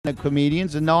of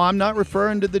comedians, and no, I'm not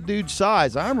referring to the dude's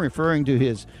size. I'm referring to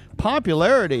his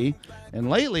popularity and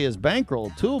lately his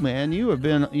bankroll too, man. You've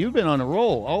been on a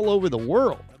roll all over the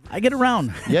world. I get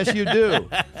around. Yes, you do.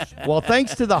 Well,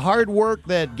 thanks to the hard work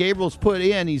that Gabriel's put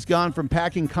in, he's gone from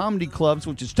packing comedy clubs,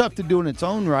 which is tough to do in its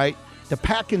own right, to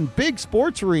packing big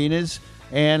sports arenas.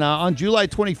 And on July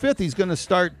 25th, he's going to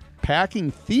start packing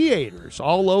theaters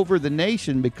all over the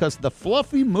nation because the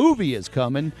Fluffy movie is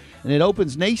coming, and it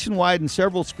opens nationwide in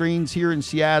several screens here in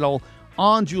Seattle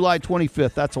on July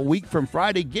 25th. That's a week from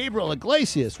Friday. Gabriel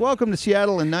Iglesias, welcome to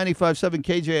Seattle and 95.7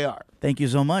 KJR. Thank you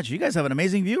so much. You guys have an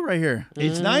amazing view right here.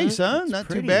 It's nice, huh? Not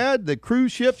pretty. too bad. The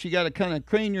cruise ships, you got to kind of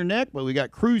crane your neck, but we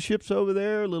got cruise ships over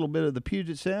there, a little bit of the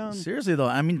Puget Sound. Seriously, though,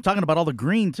 I mean, talking about all the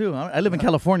green, too. I live in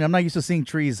California. I'm not used to seeing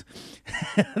trees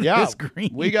Yeah, this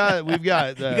green. we've got. You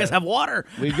guys have water.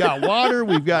 We've got water.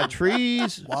 We've got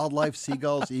trees. Wildlife,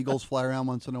 seagulls, eagles fly around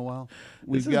once in a while.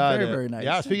 We've This is got very, very nice.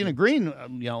 Yeah, speaking of green,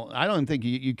 I don't think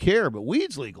you care, but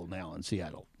weed's legal now in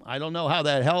Seattle. I don't know how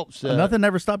that helps. Nothing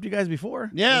ever stopped you guys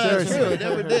before. Yeah, that's true. It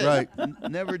never did. Right.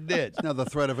 Never did. Now the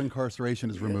threat of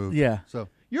incarceration is removed. Yeah. So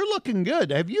You're looking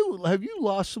good. Have you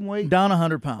lost some weight? Down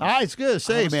 100 pounds. I was gonna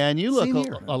say, man, you look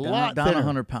a lot down thinner.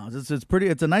 100 pounds. It's pretty.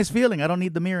 It's a nice feeling. I don't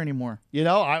need the mirror anymore.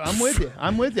 I'm with you.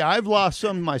 I'm with you. I've lost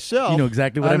some myself. You know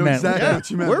exactly what I know meant. exactly Yeah,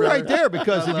 what you meant, we're brother. right there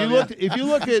because if you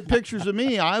look at pictures of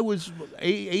me, I was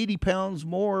 80 pounds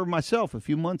more myself a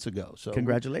few months ago. So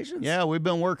Congratulations. Yeah, we've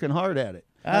been working hard at it.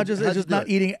 It's just not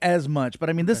eating as much. But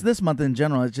I mean, this month in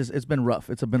general, it's been rough.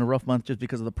 It's been a rough month just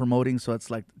because of the promoting. So it's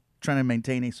like trying to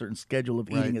maintain a certain schedule of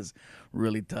eating is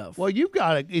really tough. Well, you've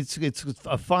got it's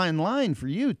a fine line for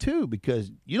you too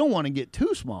because you don't want to get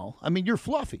too small. I mean, you're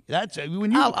fluffy. That's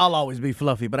when you. I'll always be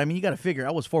fluffy, but I mean, you got to figure.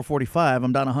 I was 445.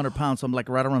 I'm down 100 pounds, so I'm like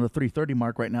right around the 330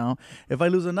 mark right now. If I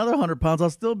lose another 100 pounds, I'll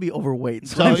still be overweight.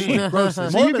 So,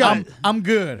 I'm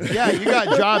good. Yeah, you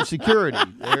got job security.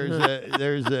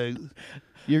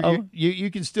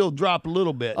 You can still drop a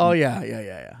little bit. Oh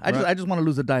yeah. I just want to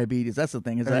lose the diabetes. That's the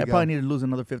thing. Is I probably need to lose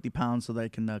another 50 pounds so that I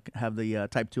can have the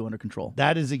type 2 under control.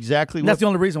 That is exactly. That's the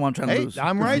only reason why I'm trying to Hey, lose.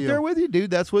 I'm right there with you,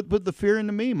 dude. That's what put the fear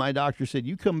into me. My doctor said,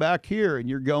 "You come back here and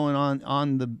you're going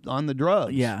on the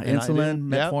drugs." Yeah, And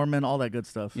insulin, Yep. metformin, all that good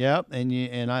stuff. Yep,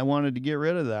 and I wanted to get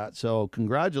rid of that. So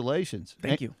congratulations.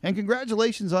 Thank you. And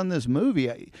congratulations on this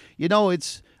movie.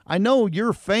 I know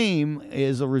your fame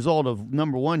is a result of,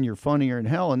 number one, you're funnier in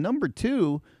hell, and number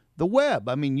two, the web.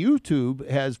 I mean, YouTube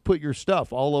has put your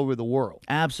stuff all over the world.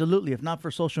 Absolutely. If not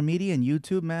for social media and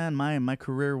YouTube, man, my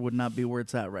career would not be where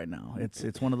it's at right now.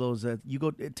 It's one of those that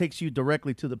it takes you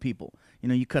directly to the people.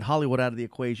 You cut Hollywood out of the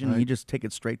equation and you just take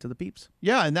it straight to the peeps.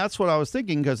 Yeah, and that's what I was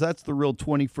thinking because that's the real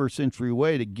 21st century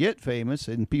way to get famous,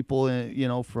 and people,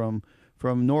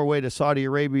 from Norway to Saudi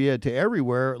Arabia to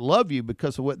everywhere love you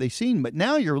because of what they've seen. But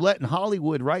now you're letting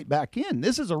Hollywood right back in.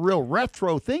 This is a real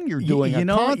retro thing you're doing, a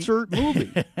concert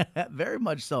movie. Very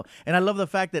much so. And I love the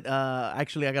fact that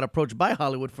actually I got approached by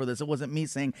Hollywood for this. It wasn't me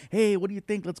saying, hey, what do you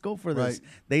think? Let's go for this. Right.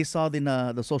 They saw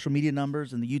the social media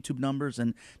numbers and the YouTube numbers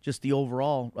and just the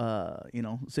overall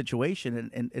situation,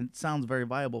 and it sounds very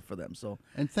viable for them. So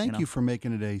and thank you for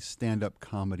making it a stand-up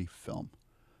comedy film.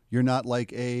 You're not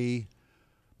like a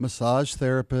massage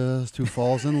therapist who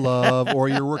falls in love, or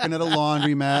you're working at a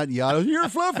laundromat. You're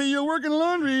fluffy. You're working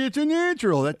laundry. It's a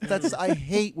natural. That's I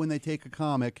hate when they take a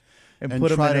comic and put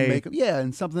him try in to make him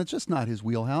and something that's just not his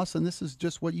wheelhouse. And this is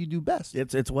just what you do best.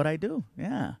 It's what I do.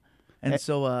 Yeah. And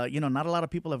so, not a lot of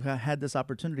people have had this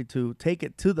opportunity to take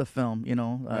it to the film.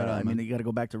 I mean, you got to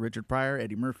go back to Richard Pryor,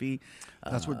 Eddie Murphy.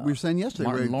 That's what we were saying yesterday.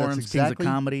 Martin That's Lawrence, exactly, Kings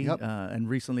of Comedy, yep. And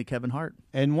recently Kevin Hart.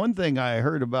 And one thing I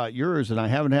heard about yours, and I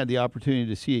haven't had the opportunity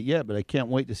to see it yet, but I can't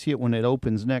wait to see it when it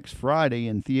opens next Friday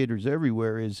in theaters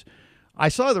everywhere, is I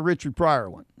saw the Richard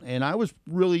Pryor one, and I was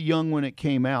really young when it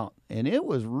came out, and it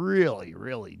was really,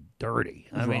 really dirty.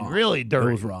 I mean, really dirty.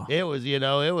 It was raw. It was, it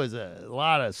was a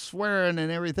lot of swearing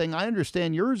and everything. I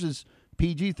understand yours is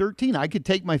PG-13. I could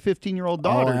take my 15-year-old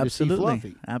daughter to see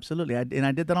Fluffy. Absolutely. I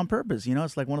did that on purpose.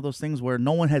 It's like one of those things where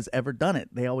no one has ever done it.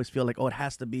 They always feel like, it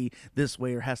has to be this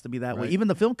way or it has to be that way. Even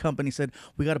the film company said,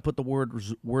 we got to put the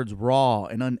words raw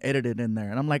and unedited in there.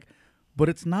 And I'm like, but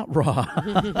it's not raw.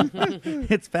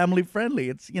 It's family friendly.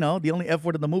 It's, the only F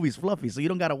word in the movie is Fluffy. So you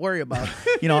don't got to worry about,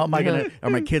 are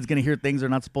my kids going to hear things they're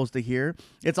not supposed to hear?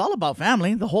 It's all about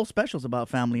family. The whole special's about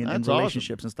family and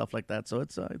relationships and stuff like that. So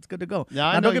it's good to go.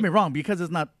 Now don't get me wrong, because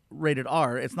it's not rated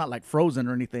R, it's not like Frozen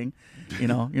or anything. You're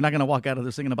not going to walk out of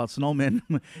there singing about snowmen.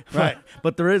 Right.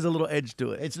 But there is a little edge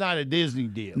to it. It's not a Disney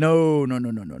deal. No. Now,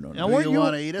 you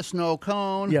want to eat a snow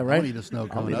cone? Yeah, right. I'll eat a snow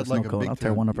cone. I'll eat a snow cone. I'll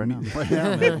tear one up right now.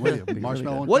 Yeah, man,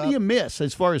 Marshmallow on What top. do you miss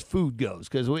as far as food goes?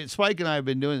 Because Spike and I have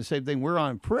been doing the same thing. We're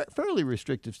on fairly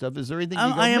restrictive stuff. Is there anything you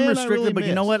go, I am "Man, restricted, really but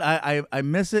you know miss"? what? I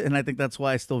miss it, and I think that's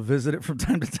why I still visit it from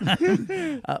time to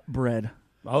time. Bread.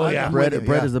 Oh, yeah. I'm Bread with you,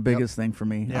 bread yeah. is the biggest thing for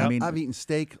me. Yep. I mean, I've eaten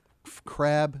steak,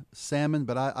 crab, salmon,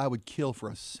 but I would kill for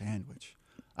a sandwich.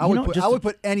 I You would know, put just I would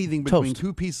put anything between toast.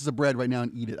 2 pieces of bread right now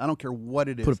and eat it. I don't care what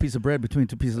it is. put a piece of bread between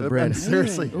 2 pieces of bread.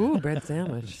 Seriously. Ooh, bread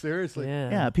sandwich. Seriously.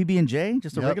 Yeah, PB&J,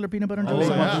 just a Yep. regular peanut butter and I Oh, was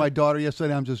jelly. talking yeah. to my daughter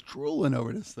yesterday. I'm just drooling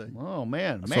over this thing. Oh,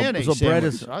 man. So- Mayonnaise so bread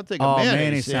sandwich. is- I'll take a Oh, mayonnaise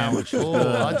mayonnaise sandwich. sandwich.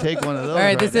 Oh, I'll take one of those. All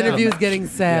right, this now. interview is getting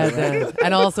sad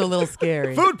and also a little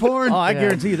scary. Food porn. Oh, I Yeah.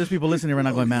 guarantee you, there's people listening right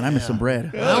now going, "Man, I miss some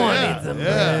bread." I want to eat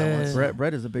some bread.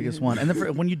 Bread is the biggest one. And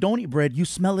then when you don't eat bread, you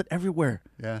smell it everywhere.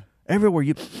 Yeah. Everywhere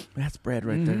that's bread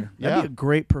right there. Yeah. That'd be a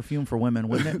great perfume for women,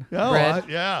 wouldn't it? Oh, Bread.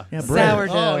 yeah. Yeah, bread.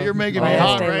 Sourdough. Oh, you're making me by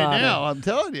hot Estee right Lauder. now. I'm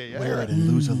telling you. Yeah. Wear it and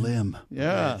lose a limb.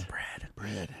 Yeah.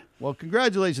 Bread. Well,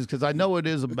 congratulations, because I know it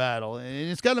is a battle, and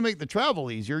it's got to make the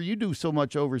travel easier. You do so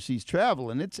much overseas travel,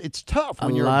 and it's tough A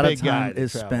when you're lot a big of time guy. to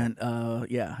is travel. spent,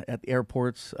 at the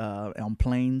airports, on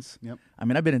planes. Yep. I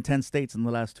mean, I've been in 10 states in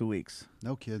the last 2 weeks.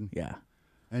 No kidding. Yeah.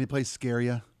 Any place scare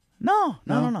you? No.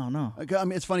 I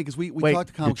mean, it's funny because we Wait, talked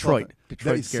to comic Detroit. That,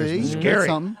 Detroit scares me. see? Scary.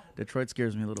 Something. Detroit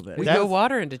scares me a little bit. There's That- no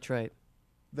water in Detroit.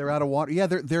 They're out of water. Yeah,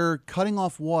 they're cutting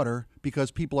off water because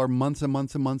people are months and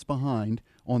months and months behind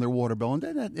on their water bill, and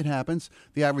that it happens.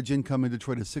 The average income in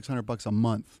Detroit is $600 a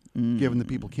month, given that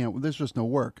people can't. There's just no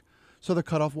work, so they're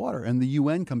cut off water. And the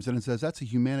UN comes in and says that's a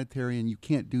humanitarian. You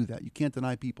can't do that. You can't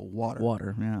deny people water.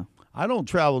 Water, yeah. I don't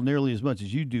travel nearly as much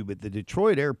as you do, but the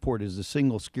Detroit airport is the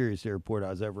single scariest airport I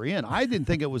was ever in. I didn't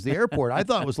think it was the airport. I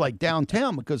thought it was like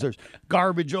downtown because there's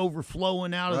garbage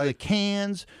overflowing out of the Right.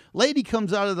 cans. Lady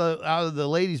comes out of the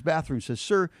ladies' bathroom, says,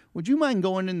 "Sir, would you mind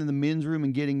going into the men's room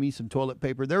and getting me some toilet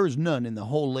paper?" There was none in the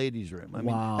whole ladies' room. I mean,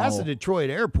 that's the Wow. Detroit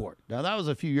airport. Now that was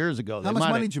a few years ago. How They much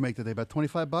might money have- did you make today? About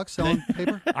 $25 selling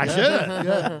paper. I should have.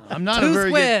 Yeah. I'm not 2 a very good.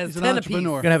 squares, He's an 10 apiece.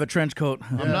 entrepreneur. Gonna have a trench coat.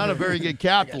 I'm not a very good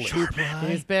capitalist. Can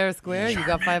you spare a square? You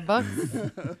got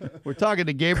 $5? We're talking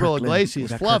to Gabriel Kirkland. Iglesias, We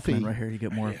got Fluffy. Kirkland right here. You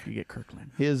get more. You get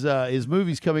Kirkland. His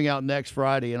movie's coming out next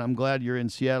Friday, and I'm glad you're in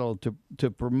Seattle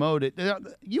to promote it.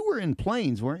 You were in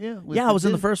Planes, weren't you? Yeah, I was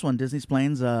in the first one, Disney's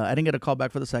Planes. I didn't get a call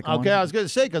back for the second one. Okay, I was going to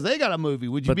say, because they got a movie.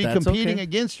 Would you But be that's competing okay.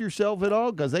 against yourself at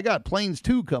all? Because they got Planes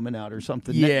 2 coming out or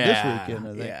something this weekend.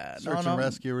 I think. Yeah, Search and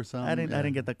rescue or something. I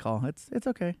didn't get the call. It's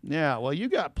okay. Yeah, well, you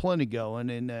got plenty going,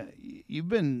 and you've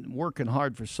been working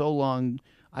hard for so long.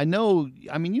 I know,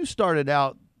 I mean, you started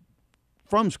out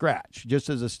from scratch, just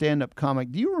as a stand-up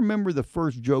comic. Do you remember the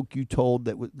first joke you told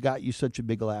that got you such a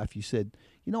big laugh? You said,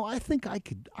 I think I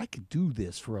could do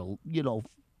this for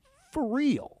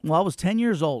real. Well, I was 10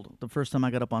 years old the first time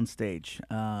I got up on stage.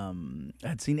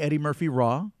 I'd seen Eddie Murphy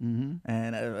Raw, and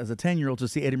as a 10-year-old to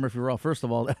see Eddie Murphy Raw, first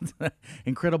of all, that's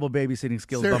incredible babysitting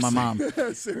skills by my mom.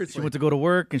 Seriously. She went to go to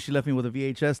work, and she left me with a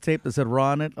VHS tape that said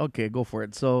Raw on it. Okay, go for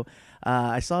it. So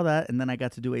I saw that, and then I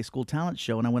got to do a school talent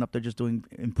show, and I went up there just doing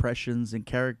impressions and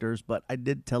characters, but I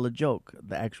did tell a joke.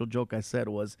 The actual joke I said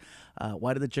was,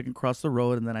 why did the chicken cross the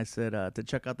road? And then I said, to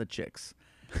check out the chicks.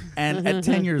 And at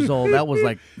 10 years old, that was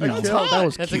like, that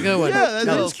was That's cute. a good one. Yeah,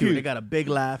 That was cute. cute. I got a big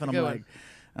laugh, and I'm Good like,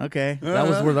 okay. That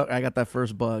was where I got that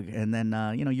first bug. And then,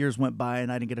 years went by, and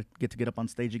I didn't get to get up on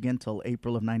stage again until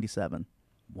April of 97.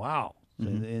 Wow.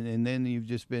 And then you've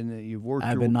just been, you've worked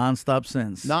I've your been nonstop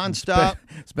since. Nonstop?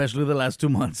 Especially the last 2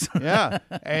 months. Yeah.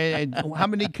 And how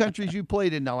many countries you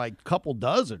played in now? Like a couple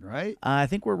dozen, right? I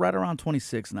think we're right around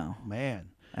 26 now. Man.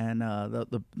 And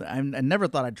I never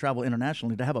thought I'd travel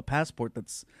internationally to have a passport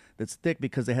that's thick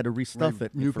because they had to restuff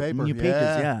it. New for paper. New pages,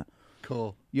 yeah.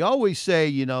 Cool. You always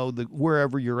say,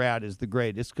 wherever you're at is the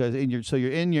greatest, because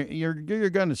you're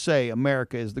going to say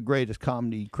America is the greatest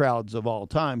comedy crowds of all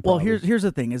time. Well, probably. here's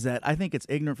the thing: is that I think it's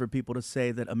ignorant for people to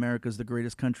say that America is the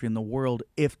greatest country in the world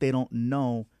if they don't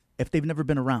know, if they've never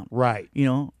been around. Right.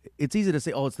 It's easy to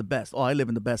say, oh, it's the best. Oh, I live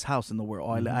in the best house in the world.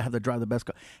 Oh, I have to drive the best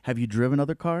car. Have you driven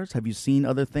other cars? Have you seen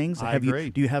other things? I agree.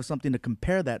 Do you have something to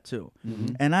compare that to?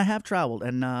 And I have traveled.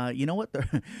 And you know what?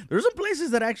 There's some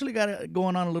places that actually got it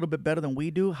going on a little bit better than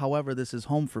we do. However, this is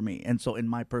home for me. And so in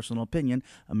my personal opinion,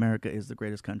 America is the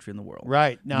greatest country in the world.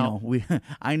 Right. Now,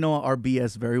 I know our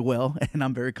BS very well, and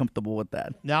I'm very comfortable with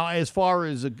that. now as far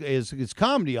as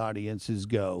comedy audiences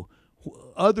go,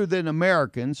 other than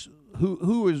Americans,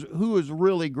 who is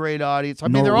really great audience? I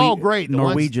mean, they're all great. The ones-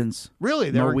 Norwegians.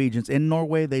 really? Norwegians. In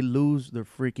Norway, they lose their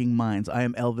freaking minds. I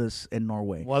am Elvis in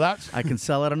Norway. Well, that's I can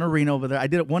sell out an arena over there. I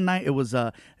did it one night. It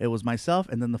was myself,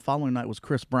 and then the following night was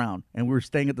Chris Brown, and we were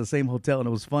staying at the same hotel, and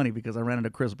it was funny because I ran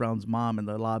into Chris Brown's mom in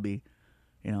the lobby.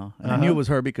 You know, and I knew it was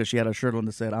her because she had a shirt on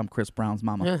that said, "I'm Chris Brown's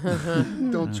mama."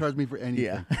 Don't charge me for anything.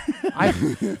 Yeah. I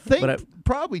think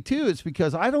probably too. It's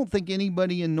because I don't think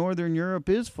anybody in Northern Europe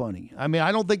is funny. I mean,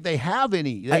 I don't think they have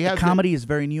any. They have comedy is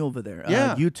very new over there.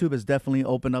 Yeah. YouTube has definitely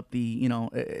opened up the. You know,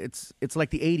 it's like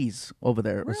the '80s over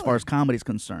there as far as comedy is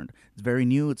concerned. It's very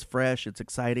new. It's fresh. It's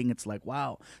exciting. It's like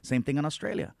wow. Same thing in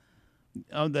Australia.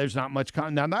 Oh, there's not much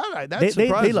comedy. Now that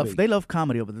surprises me. They love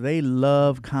comedy over there. They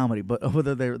love comedy, but over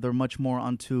there they're much more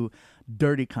onto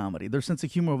dirty comedy. Their sense of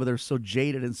humor over there is so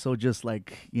jaded and so just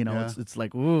like it's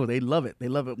like ooh, they love it. They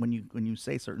love it when you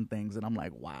say certain things, and I'm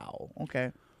like wow,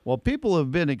 okay. Well, people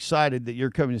have been excited that you're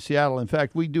coming to Seattle. In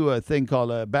fact, we do a thing called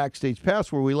a Backstage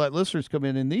Pass where we let listeners come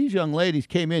in, and these young ladies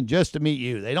came in just to meet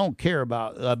you. They don't care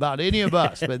about any of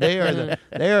us, but they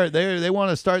want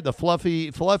to start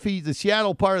the the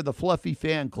Seattle part of the Fluffy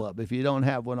fan club. If you don't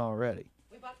have one already,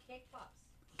 We bought cake pops.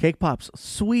 Cake pops,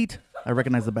 sweet. I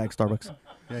recognize the bag, Starbucks.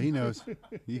 Yeah, he knows.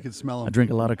 You can smell I him. drink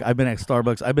a lot of. I've been at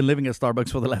Starbucks. I've been living at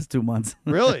Starbucks for the last 2 months.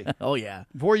 really. Oh yeah.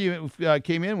 Before you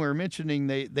came in, we were mentioning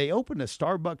they opened a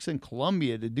Starbucks in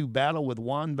Colombia to do battle with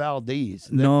Juan Valdez.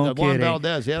 No Juan kidding.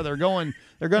 Valdez, yeah, they're going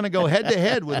to go head to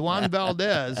head with Juan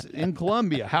Valdez in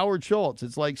Colombia. Howard Schultz.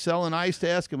 It's like selling ice to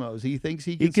Eskimos. He thinks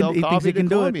he can sell coffee to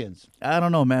Colombians. I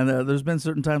don't know, man. There's been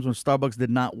certain times when Starbucks did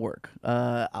not work.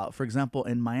 For example,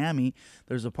 in Miami,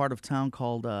 there's a part of town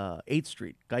called 8th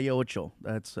Street, Calle Ocho.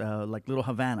 That's like Little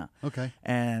Havana. Okay.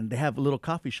 And they have little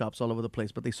coffee shops all over the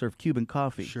place, but they serve Cuban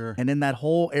coffee. Sure. And in that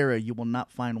whole area, you will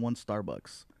not find one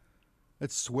Starbucks.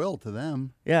 It's swill to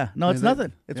them. Yeah. No, it's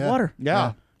nothing. It's water.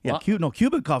 Yeah. Yeah.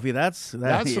 Cuban coffee. That's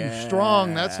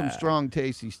some strong,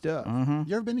 tasty stuff.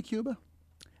 You ever been to Cuba?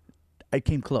 I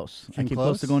came close. I came close?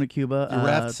 close to going to Cuba. Your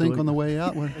raft sink on the way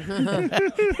out?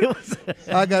 It was.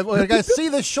 I got to see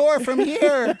the shore from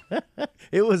here.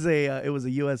 It was a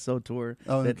USO tour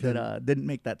Oh, that okay. didn't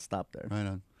make that stop there. Right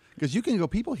on. Because you can go.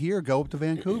 People here go up to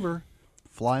Vancouver,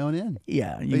 fly on in.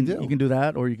 Yeah, They you do. can do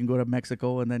that, or you can go to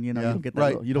Mexico, and then you Yeah, don't get that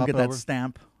right. you don't Hop get that over.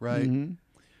 stamp. Right. Mm-hmm.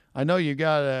 I know you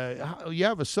got you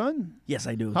have a son? Yes,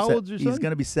 I do. How old's your son? He's going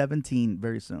to be 17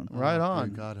 very soon. Right on.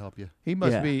 Good God help you. He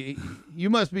must Yeah. be.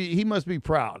 He must be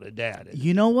proud of Dad.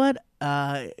 You know what?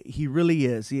 He really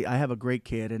is. I have a great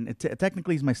kid, and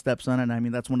technically he's my stepson, and I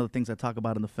mean that's one of the things I talk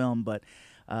about in the film. But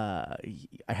I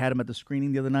had him at the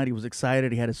screening the other night. He was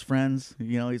excited. He had his friends.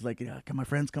 You know, he's like, "Can my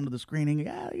friends come to the screening?"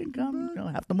 Yeah, they can come. You know,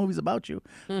 half the movie's about you.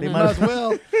 They Might as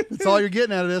well. That's all you're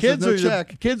getting out of this. Kids There's no are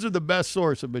check. kids are the best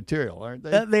source of material, aren't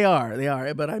they? They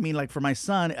are. But I mean, like for my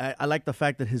son, I like the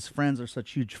fact that his friends are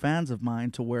such huge fans of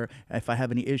mine. To where if I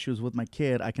have any issues with my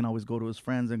kid, I can always go to his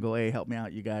friends and go, "Hey, help me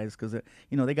out, you guys," because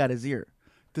they got his ear.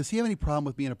 Does he have any problem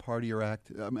with being a part of your act?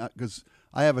 Because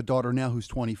I have a daughter now who's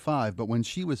 25, but when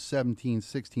she was 17,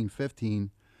 16,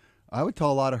 15, I would tell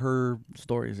a lot of her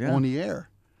Stories, yeah. on the air.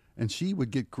 And she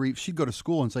would get grief. She'd go to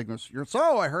school and say,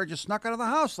 "So I heard you snuck out of the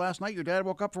house last night. Your dad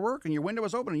woke up for work and your window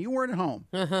was open and you weren't at home."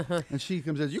 And she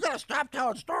comes and says, "You got to stop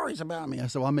telling stories about me." I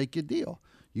said, "Well, I'll make you a deal.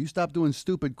 You stop doing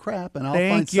stupid crap and I'll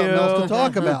find something else to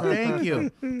talk about." Thank you.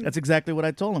 That's exactly what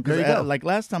I told him. There you go. Like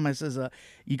last time I says,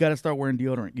 you got to start wearing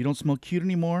deodorant. You don't smell cute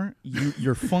anymore.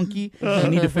 You're funky. You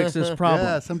need to fix this problem.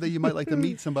 Yeah, someday you might like to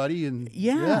meet somebody. And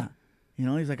Yeah. You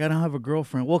know, he's like, "I don't have a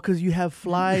girlfriend." Well, because you have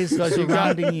flies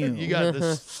surrounding you. You got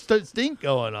this stink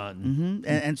going on. Mm-hmm.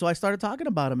 And so I started talking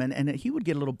about him, and he would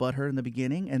get a little butthurt in the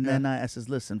beginning. And then I says,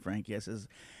 "Listen, Frankie," I says,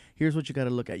 "here's what you got to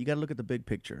look at. You got to look at the big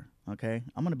picture, okay?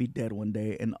 I'm going to be dead one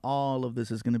day, and all of this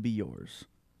is going to be yours,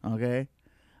 okay?"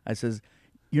 I says,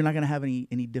 "You're not going to have any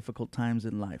difficult times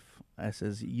in life." I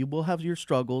says, "You will have your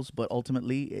struggles, but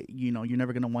ultimately, you're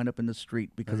never going to wind up in the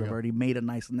street because I've already made a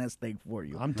nice nest egg for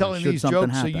you." I'm telling Should these something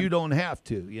jokes happen. so you don't have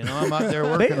to. You know, I'm out there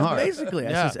working hard. Basically,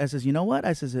 Yeah. I says, "You know what?"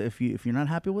 I says, if you're not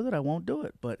happy with it, I won't do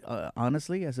it. But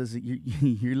honestly, I says,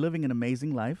 you're living an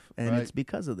amazing life, and Right. it's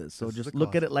because of this. So This is just the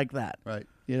look at cost. it like that. right.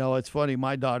 You know, it's funny.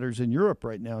 My daughter's in Europe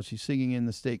right now. She's singing in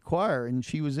the state choir, and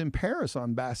she was in Paris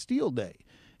on Bastille Day.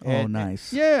 Oh,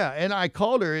 nice. Yeah, and I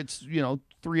called her. It's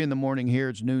 3 a.m. here.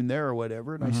 It's noon there or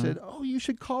whatever. And I said, "Oh, you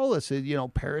should call us.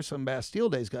 Paris on Bastille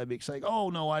Day's got to be exciting."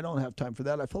 "Oh no, I don't have time for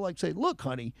that." I feel like saying, "Look,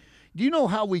 honey, do you know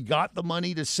how we got the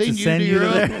money to send you to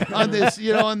Europe on this?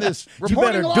 On this You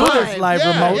better reporting do this live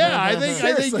yeah, remote. Yeah, I think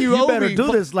Seriously, you owe better me.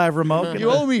 do this live remote. You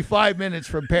owe me 5 minutes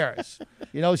from Paris."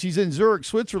 She's in Zurich,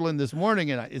 Switzerland this morning,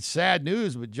 and it's sad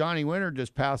news, but Johnny Winter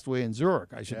just passed away in Zurich.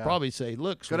 I should probably say,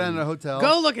 "Look, Go down to the hotel.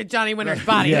 Go look at Johnny Winter's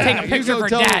body. Yeah. Take a picture for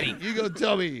Daddy. You go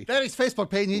tell me. Daddy's Facebook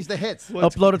page needs the hits.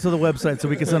 Upload it to the website so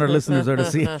we can send our listeners there to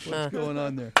see. What's going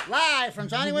on there? Live from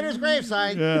Johnny Winter's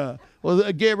gravesite. Yeah.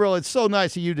 Well, Gabriel, it's so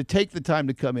nice of you to take the time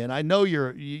to come in. I know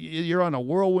you're on a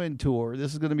whirlwind tour.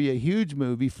 This is going to be a huge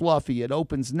movie, Fluffy. It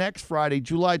opens next Friday,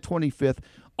 July 25th,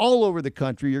 all over the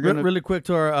country. You're going to Really quick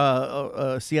to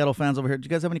our Seattle fans over here. Do you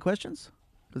guys have any questions?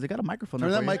 Because they got a microphone. Turn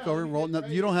there that for mic over. Roll. No,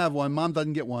 you don't have one. Mom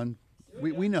doesn't get one.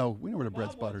 We know where the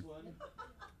bread's buttered.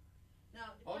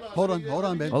 Hold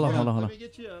on, baby. Hold on. Let me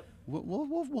get you up.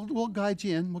 We'll guide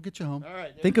you in. We'll get you home. All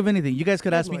right. Think of anything. You guys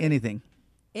could ask me anything.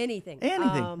 Anything.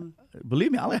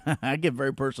 Believe me, I get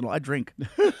very personal. I drink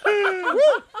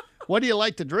What do you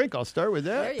like to drink? I'll start with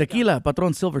that. tequila,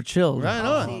 Patron Silver Chill. Right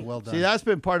on. Oh, well done. See, that's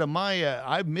been part of my.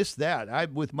 I missed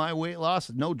that. With my weight loss,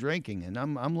 no drinking, and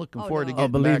I'm looking forward to no. getting.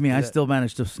 Oh, believe back me, to I that. still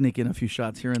managed to sneak in a few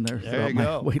shots here and there. There you my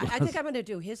go. weight I loss. think I'm going to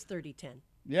do his 30-10.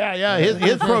 Yeah.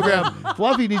 His program,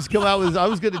 Fluffy needs to come out with. I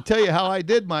was going to tell you how I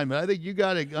did mine, but I think you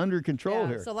got it under control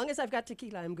here. So long as I've got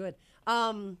tequila, I'm good.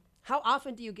 How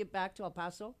often do you get back to El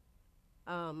Paso?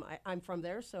 I'm from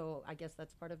there, so I guess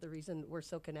that's part of the reason we're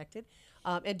so connected.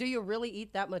 And do you really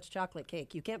eat that much chocolate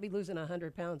cake? You can't be losing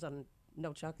 100 pounds on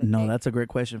no chocolate cake. No, that's a great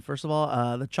question. First of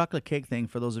all, the chocolate cake thing,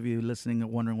 for those of you listening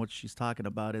and wondering what she's talking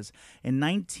about, is in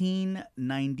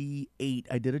 1998,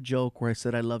 I did a joke where I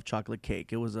said I love chocolate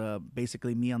cake. It was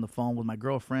basically me on the phone with my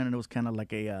girlfriend, and it was kind of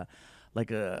like it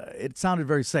sounded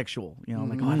very sexual,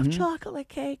 like, oh, I love chocolate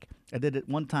cake. I did it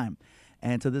one time.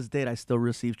 And to this date, I still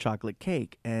receive chocolate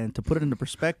cake. And to put it into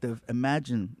perspective,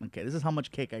 imagine, okay, this is how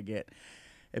much cake I get.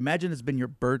 Imagine it's been your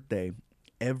birthday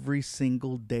every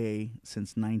single day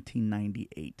since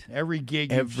 1998. Every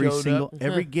gig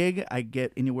Every gig, I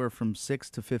get anywhere from 6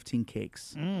 to 15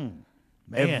 cakes.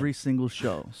 Every single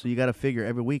show. So you got to figure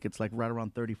every week it's like right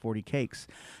around 30, 40 cakes.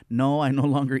 No, I no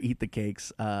longer eat the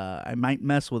cakes. I might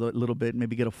mess with it a little bit,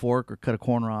 maybe get a fork or cut a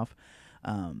corner off.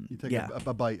 You take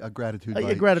a bite, a gratitude bite.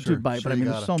 A gratitude bite, Sure, but I mean,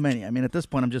 you there's gotta. so many. I mean, at this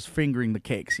point, I'm just fingering the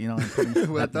cakes, Well,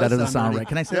 that doesn't sound right.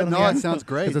 Can I say that on No, the air? it sounds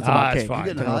great. 'Cause it's about it's cake. fine.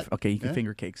 You're getting hot. Okay, you can Yeah.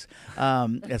 finger cakes.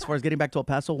 As far as getting back to El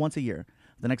Paso, once a year.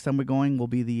 The next time we're going will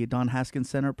be the Don Haskins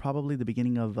Center, probably the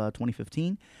beginning of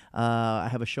 2015. I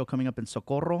have a show coming up in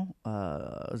Socorro.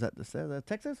 Is that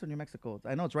Texas or New Mexico?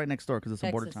 I know it's right next door because it's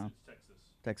a border Texas. town.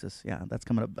 Texas, yeah, that's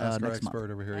coming up Ask our next month.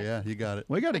 expert over here. Yeah, you got it.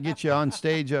 We got to get you on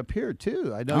stage up here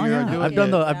too. I know Oh, you're yeah. doing. I've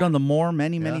done the More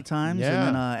many Yeah. times, Yeah.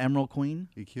 and then Emerald Queen.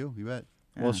 EQ, you bet.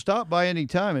 Well, stop by any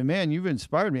time, and man, you've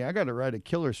inspired me. I got to write a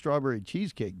killer strawberry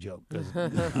cheesecake joke. 'Cause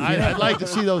I'd like to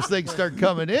see those things start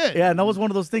coming in. Yeah, and that was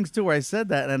one of those things too where I said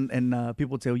that, and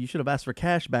people would say, "Well, you should have asked for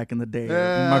cash back in the day."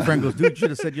 And my friend goes, "Dude, you should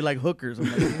have said you like hookers." I'm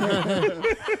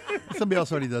like, Somebody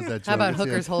else already does that joke. How about It's-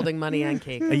 hookers holding money and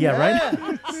cake? yeah,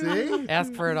 right. See?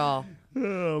 Ask for it all.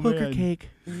 Oh, Hooker man. cake.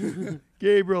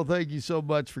 Gabriel, thank you so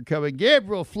much for coming.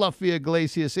 Gabriel Fluffy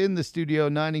Iglesias in the studio,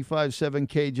 95.7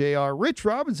 KJR. Rich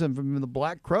Robinson from the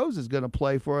Black Crowes is going to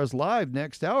play for us live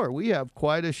next hour. We have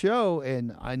quite a show,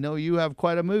 and I know you have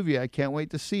quite a movie. I can't wait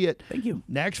to see it. Thank you.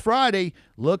 Next Friday,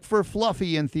 look for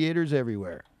Fluffy in theaters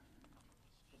everywhere.